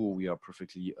contour, we are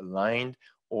perfectly aligned,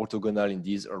 orthogonal in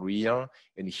this area.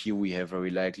 And here we have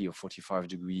very likely a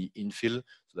 45-degree infill.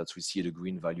 So that we see the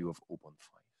green value of 0.5.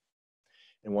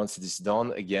 And once it is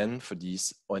done, again, for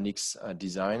this onyx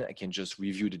design, I can just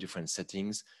review the different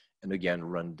settings and again,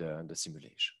 run the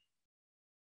simulation.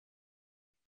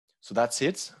 So that's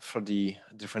it for the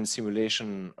different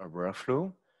simulation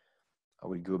workflow. I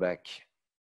will go back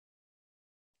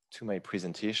to my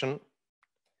presentation.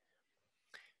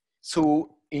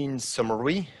 So in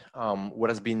summary,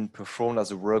 what has been performed as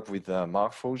a work with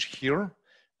Markforged here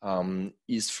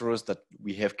is first that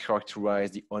we have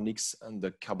characterized the onyx and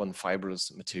the carbon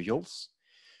fibers materials.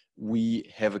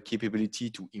 We have a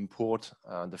capability to import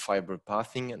the fiber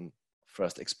pathing and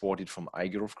first export it from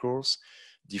Eiger, of course,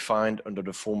 defined under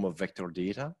the form of vector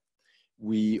data.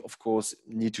 We, of course,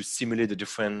 need to simulate the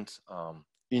different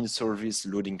in-service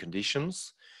loading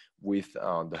conditions with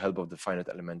the help of the finite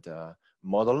element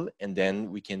model, and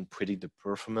then we can predict the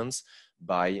performance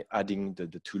by adding the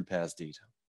toolpath data.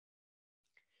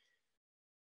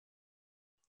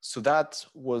 So that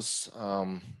was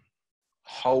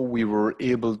how we were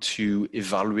able to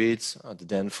evaluate the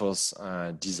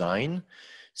Danfoss design.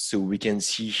 So we can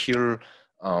see here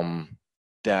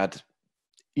that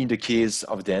in the case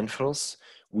of Danfoss,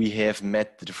 we have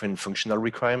met the different functional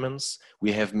requirements.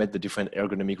 We have met the different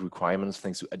ergonomic requirements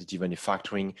thanks to additive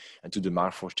manufacturing and to the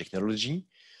Markforged technology.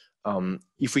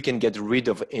 If we can get rid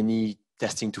of any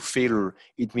testing to failure,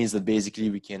 it means that basically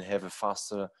we can have a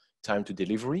faster time to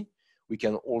delivery. We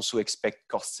can also expect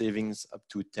cost savings up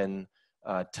to 10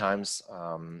 times.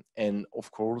 And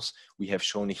of course, we have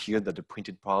shown here that the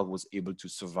printed part was able to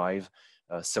survive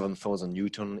 7,000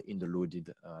 Newton in the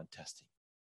loaded testing.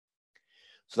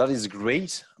 So that is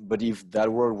great, but if that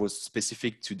work was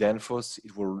specific to Danfoss,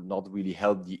 it will not really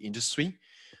help the industry.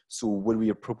 So what we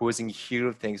are proposing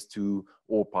here, thanks to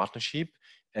our partnership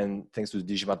and thanks to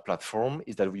the Digimat platform,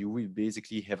 is that we will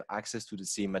basically have access to the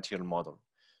same material model.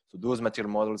 So those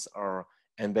material models are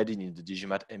embedded in the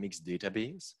Digimat MX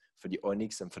database for the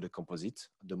onyx and for the composite,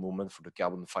 at the moment for the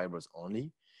carbon fibers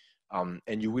only.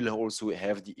 And you will also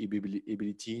have the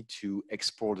ability to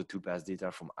export the toolpath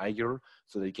data from Eiger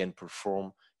so that you can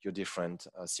perform your different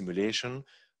simulation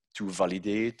to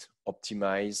validate,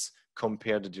 optimize,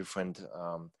 compare the different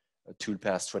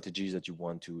toolpath strategies that you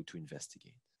want to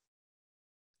investigate.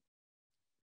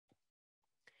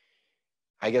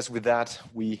 I guess with that,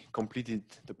 we completed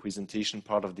the presentation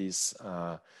part of this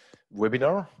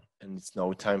webinar. And it's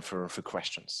now time for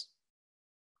questions.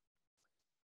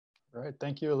 All right,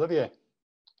 thank you, Olivier.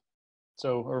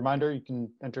 So a reminder, you can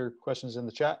enter questions in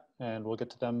the chat and we'll get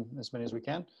to them as many as we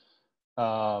can.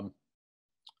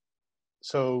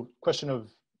 So question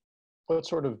of what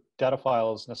sort of data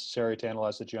file is necessary to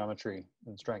analyze the geometry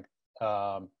and strength?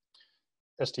 STL,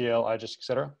 IGES,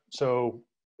 etc. So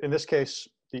in this case,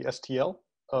 the STL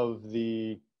of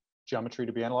the geometry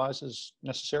to be analyzed is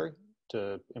necessary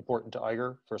to import into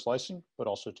Eiger for slicing, but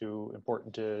also to import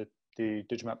into the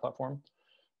Digimat platform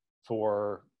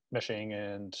for meshing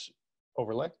and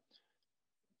overlay.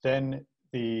 Then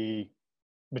the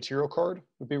material card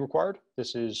would be required.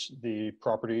 This is the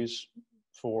properties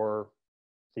for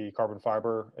the carbon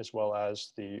fiber as well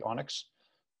as the onyx.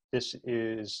 This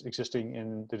is existing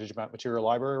in the Digimat material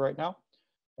library right now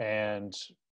and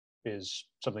is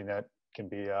something that can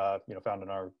be found in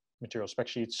our material spec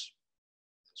sheets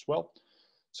as well.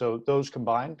 So those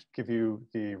combined give you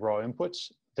the raw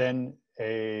inputs. Then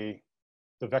the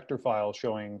vector file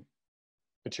showing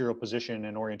material position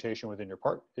and orientation within your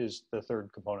part is the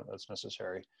third component that's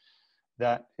necessary.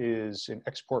 That is an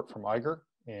export from Eiger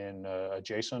in a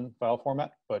JSON file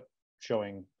format, but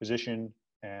showing position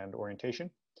and orientation.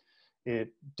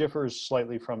 It differs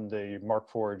slightly from the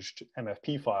Markforged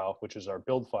MFP file, which is our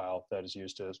build file that is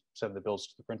used to send the builds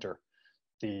to the printer.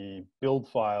 The build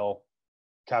file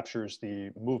captures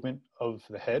the movement of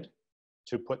the head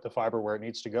to put the fiber where it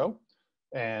needs to go,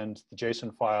 and the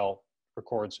JSON file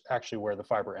records actually where the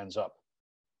fiber ends up.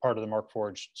 Part of the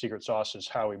Markforged secret sauce is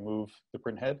how we move the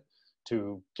print head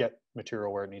to get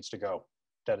material where it needs to go.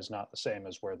 That is not the same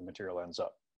as where the material ends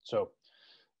up. So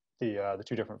the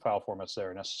two different file formats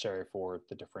there are necessary for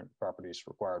the different properties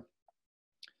required.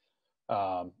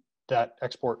 That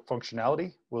export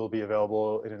functionality will be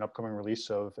available in an upcoming release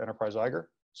of Enterprise Eiger.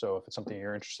 So if it's something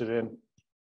you're interested in,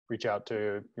 reach out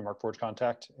to your Markforged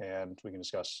contact and we can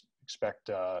discuss. Expect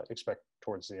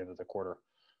towards the end of the quarter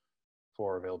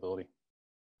for availability.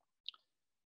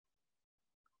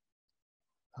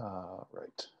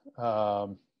 Right.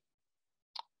 Let's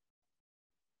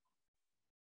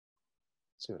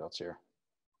see what else here.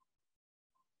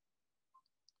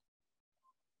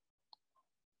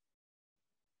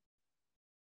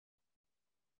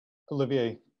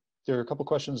 Olivier, there are a couple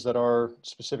questions that are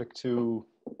specific to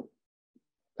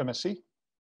MSC.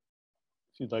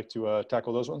 If you'd like to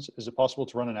tackle those ones. Is it possible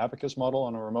to run an Abacus model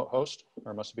on a remote host,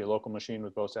 or must it be a local machine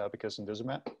with both Abacus and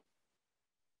Digimat?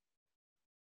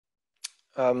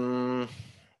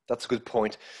 That's a good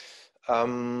point.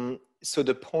 So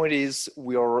the point is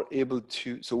we are able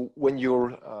to, so when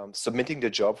you're submitting the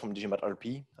job from Digimat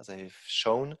RP, as I have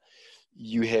shown,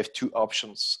 you have two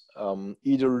options,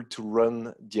 either to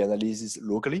run the analysis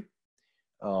locally,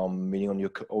 meaning on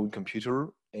your own computer,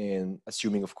 and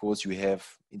assuming, of course, you have,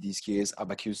 in this case,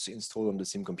 Abacus installed on the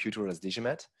same computer as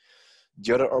Digimat.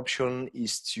 The other option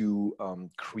is to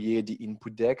create the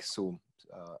input deck, so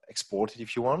export it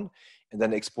if you want, and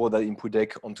then export that input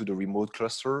deck onto the remote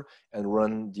cluster and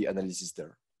run the analysis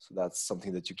there. So that's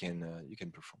something that you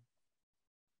can perform.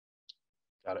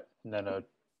 Got it. And then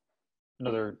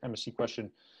another MSc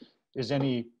question: is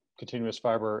any continuous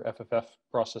fiber FFF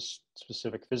process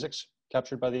specific physics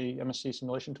captured by the MSc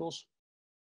simulation tools?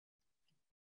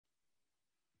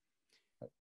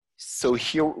 So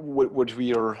here, what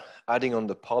we are adding on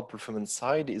the part performance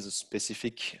side is a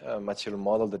specific material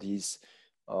model that is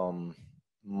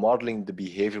modeling the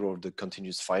behavior of the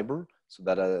continuous fiber. So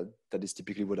that is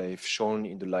typically what I've shown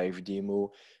in the live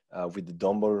demo with the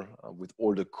dumbbell, with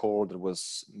all the core that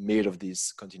was made of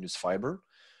this continuous fiber.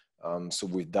 So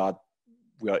with that,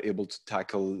 we are able to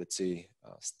tackle, let's say,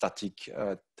 static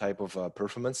type of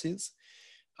performances.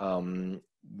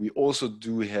 We also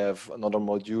do have another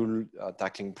module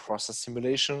tackling process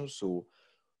simulation. So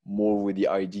more with the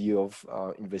idea of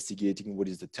investigating what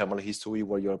is the thermal history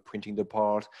while you're printing the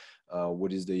part,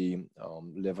 what is the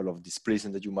level of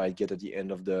displacement that you might get at the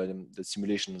end of the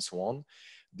simulation and so on.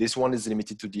 This one is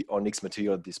limited to the onyx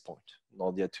material at this point,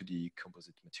 not yet to the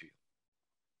composite material.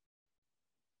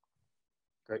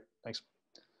 Great, thanks.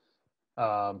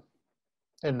 And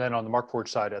then on the Markforged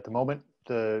side, at the moment,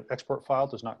 the export file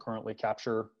does not currently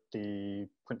capture the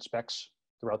print specs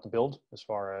throughout the build as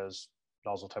far as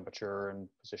nozzle temperature and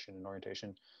position and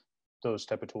orientation. Those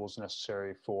type of tools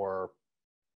necessary for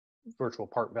virtual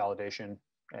part validation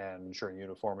and ensuring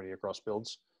uniformity across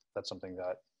builds. That's something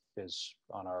that is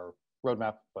on our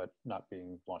roadmap, but not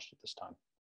being launched at this time.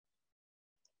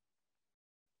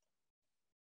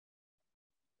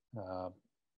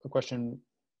 A question: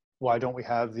 why don't we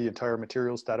have the entire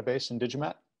materials database in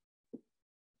Digimat?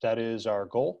 That is our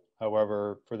goal.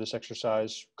 However, for this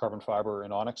exercise, carbon fiber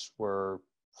and onyx were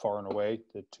far and away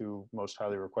the two most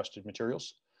highly requested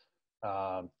materials.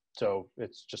 So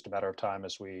it's just a matter of time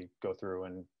as we go through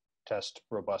and test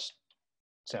robust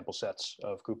sample sets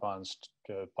of coupons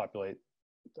to populate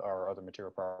our other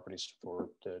material properties for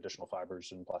the additional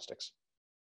fibers and plastics.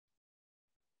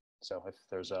 So if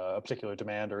there's a particular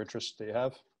demand or interest that you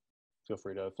have, feel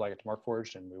free to flag it to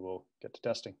Markforged and we will get to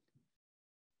testing.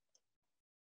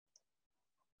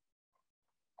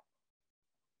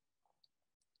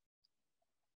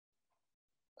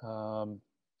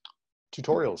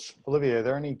 Tutorials. Olivier, are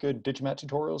there any good Digimat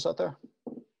tutorials out there?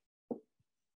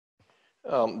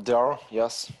 There are,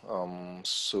 yes.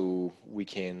 So we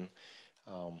can,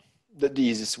 the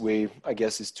easiest way, I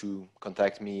guess, is to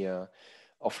contact me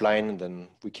offline, and then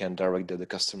we can direct the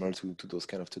customer to those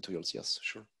kind of tutorials. Yes,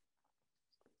 sure.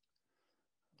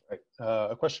 Right.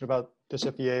 A question about this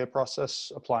FEA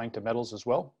process applying to metals as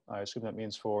well. I assume that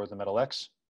means for the Metal X.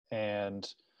 And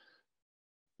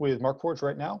with Markforged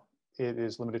right now, it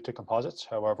is limited to composites.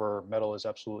 However, metal is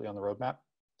absolutely on the roadmap.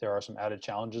 There are some added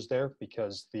challenges there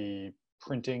because the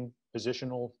printing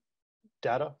positional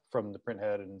data from the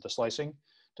printhead and the slicing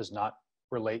does not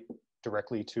relate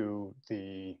directly to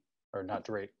the, or not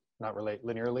relate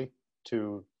linearly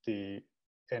to the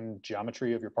end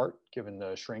geometry of your part, given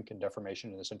the shrink and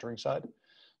deformation in the sintering side.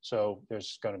 So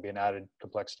there's going to be an added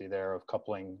complexity there of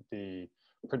coupling the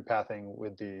print pathing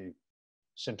with the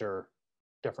sinter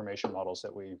deformation models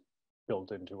that we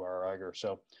build into our Eiger.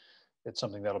 So it's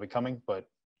something that'll be coming, but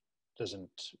isn't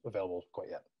available quite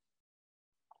yet.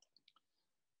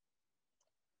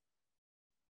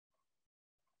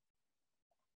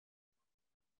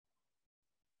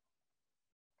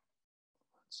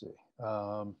 Let's see.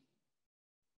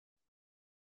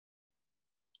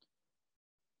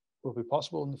 Will it be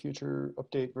possible in the future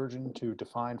update version to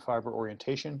define fiber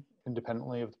orientation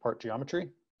independently of the part geometry,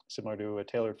 similar to a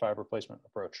tailored fiber placement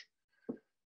approach?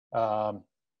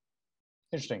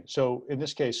 Interesting. So in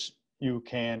this case, you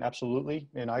can absolutely,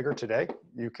 in Eiger today,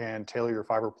 you can tailor your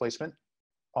fiber placement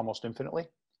almost infinitely.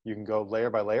 You can go layer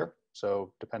by layer.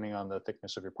 So depending on the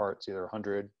thickness of your part, it's either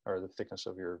 100, or the thickness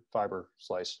of your fiber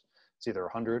slice, it's either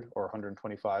 100 or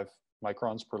 125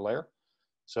 microns per layer.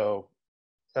 So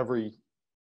every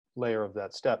layer of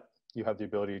that step, you have the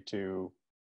ability to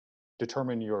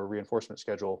determine your reinforcement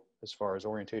schedule as far as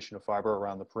orientation of fiber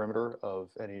around the perimeter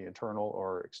of any internal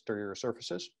or exterior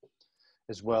surfaces,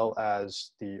 as well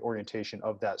as the orientation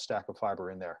of that stack of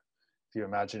fiber in there. If you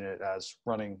imagine it as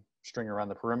running string around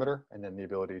the perimeter, and then the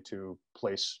ability to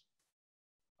place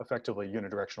effectively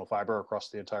unidirectional fiber across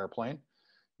the entire plane,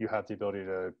 you have the ability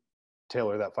to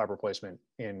tailor that fiber placement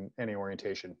in any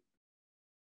orientation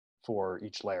for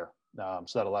each layer.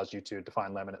 So that allows you to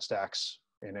define laminate stacks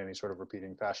in any sort of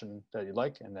repeating fashion that you'd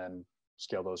like, and then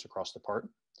scale those across the part.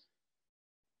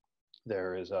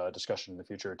 There is a discussion in the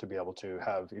future to be able to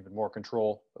have even more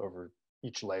control over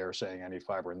each layer, saying I need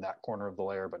fiber in that corner of the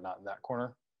layer, but not in that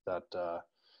corner. That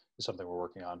is something we're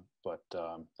working on. But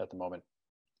at the moment,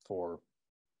 for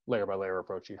layer by layer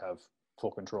approach, you have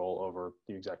full control over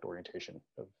the exact orientation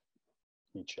of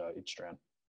each strand.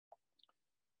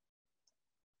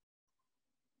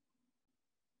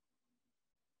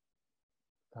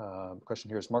 Question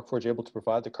here, is Markforged able to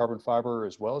provide the carbon fiber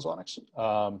as well as onyx?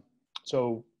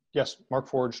 So yes,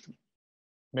 Markforged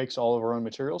makes all of our own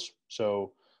materials.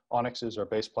 So onyx is our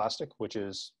base plastic, which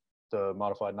is the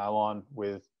modified nylon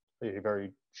with a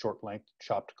very short length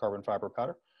chopped carbon fiber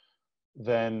powder.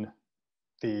 Then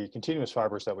the continuous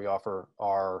fibers that we offer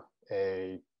are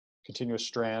a continuous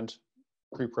strand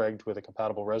pre-pregged with a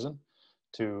compatible resin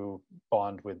to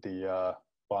bond with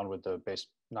the base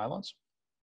nylons.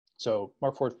 So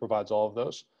Markforged provides all of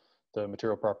those. The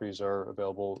material properties are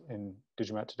available in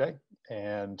Digimat today,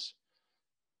 and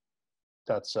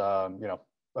that's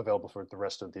available for the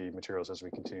rest of the materials as we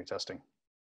continue testing.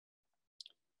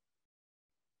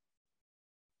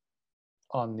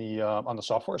 On the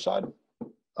software side,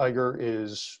 Eiger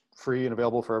is free and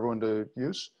available for everyone to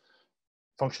use.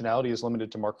 Functionality is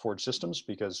limited to Markforged systems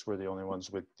because we're the only ones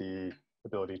with the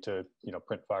ability to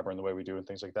print fiber in the way we do and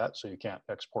things like that. So you can't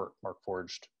export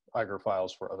Markforged Eiger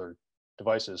files for other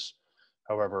devices.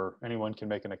 However, anyone can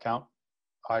make an account,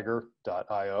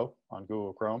 eiger.io on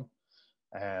Google Chrome,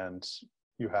 and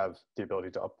you have the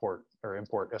ability to upport or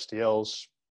import STLs,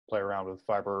 play around with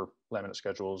fiber laminate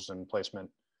schedules and placement,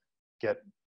 get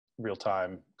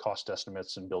real-time cost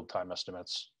estimates and build time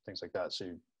estimates, things like that. So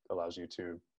it allows you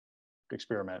to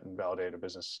experiment and validate a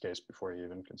business case before you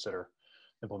even consider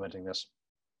implementing this.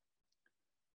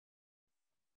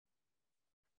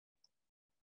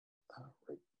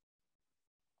 Right.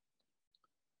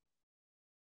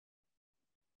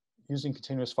 using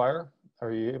continuous fire,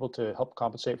 are you able to help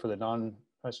compensate for the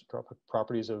non-isotropic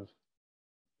properties of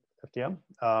FDM?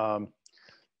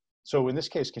 So in this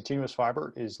case, continuous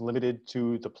fiber is limited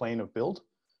to the plane of build,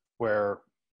 where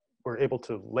we're able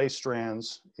to lay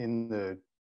strands in the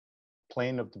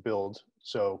plane of the build.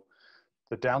 So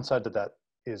the downside to that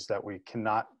is that we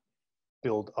cannot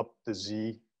build up the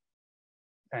Z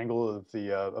angle of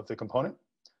the component.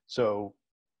 So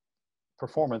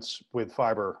performance with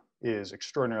fiber is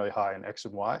extraordinarily high in X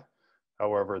and Y.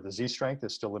 However, the Z strength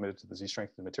is still limited to the Z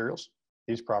strength of the materials.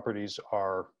 These properties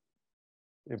are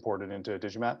imported into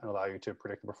Digimat and allow you to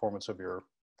predict the performance of your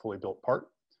fully built part.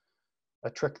 A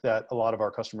trick that a lot of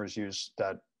our customers use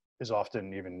that is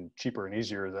often even cheaper and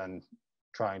easier than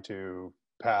trying to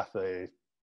path a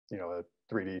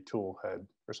 3D tool head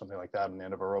or something like that on the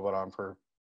end of a robot arm for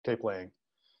tape laying.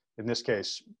 In this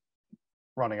case,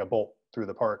 running a bolt through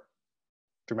the part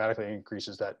dramatically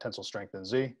increases that tensile strength in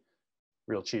Z.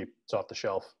 Real cheap, it's off the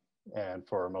shelf. And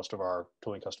for most of our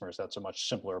tooling customers, that's a much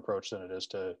simpler approach than it is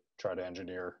to try to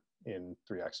engineer in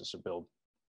 3-axis of build.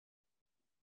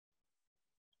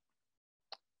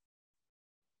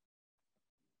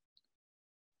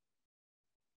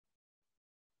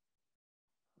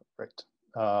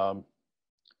 Right.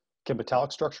 Can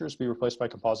metallic structures be replaced by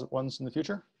composite ones in the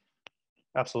future?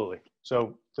 Absolutely.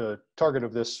 So the target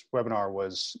of this webinar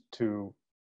was to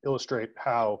illustrate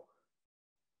how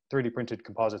 3D printed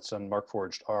composites and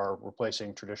Markforged are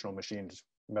replacing traditional machined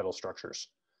metal structures.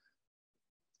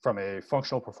 From a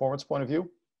functional performance point of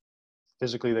view,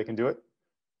 physically they can do it.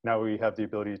 Now we have the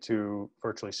ability to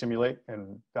virtually simulate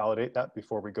and validate that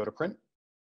before we go to print.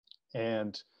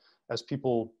 And as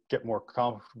people get more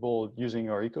comfortable using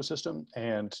our ecosystem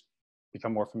and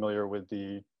become more familiar with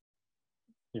the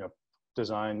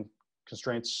design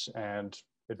constraints and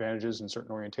advantages in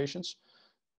certain orientations,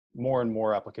 more and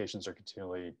more applications are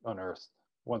continually unearthed.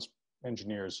 Once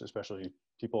engineers, especially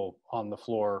people on the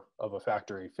floor of a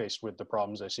factory faced with the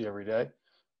problems they see every day,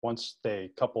 once they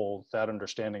couple that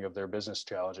understanding of their business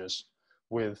challenges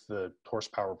with the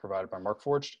horsepower provided by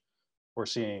Markforged, we're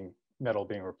seeing metal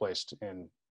being replaced in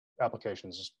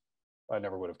applications I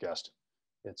never would have guessed.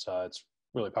 It's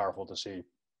really powerful to see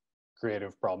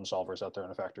creative problem solvers out there on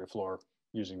the factory floor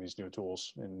using these new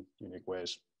tools in unique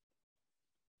ways.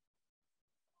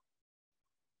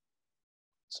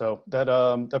 So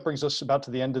that brings us about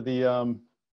to the end of the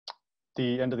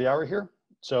end of the hour here.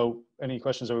 So any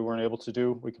questions that we weren't able to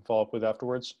do, we can follow up with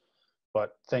afterwards.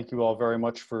 But thank you all very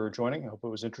much for joining. I hope it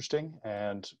was interesting,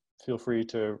 and feel free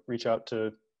to reach out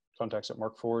to contacts at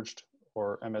Markforged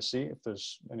or MSC if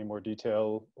there's any more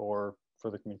detail or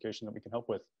further communication that we can help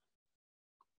with.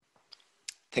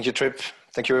 Thank you, Trip.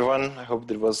 Thank you, everyone. I hope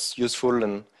that was useful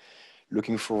and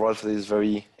looking forward for this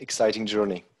very exciting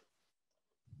journey.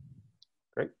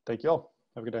 Great. Thank you all.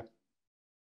 Have a good day.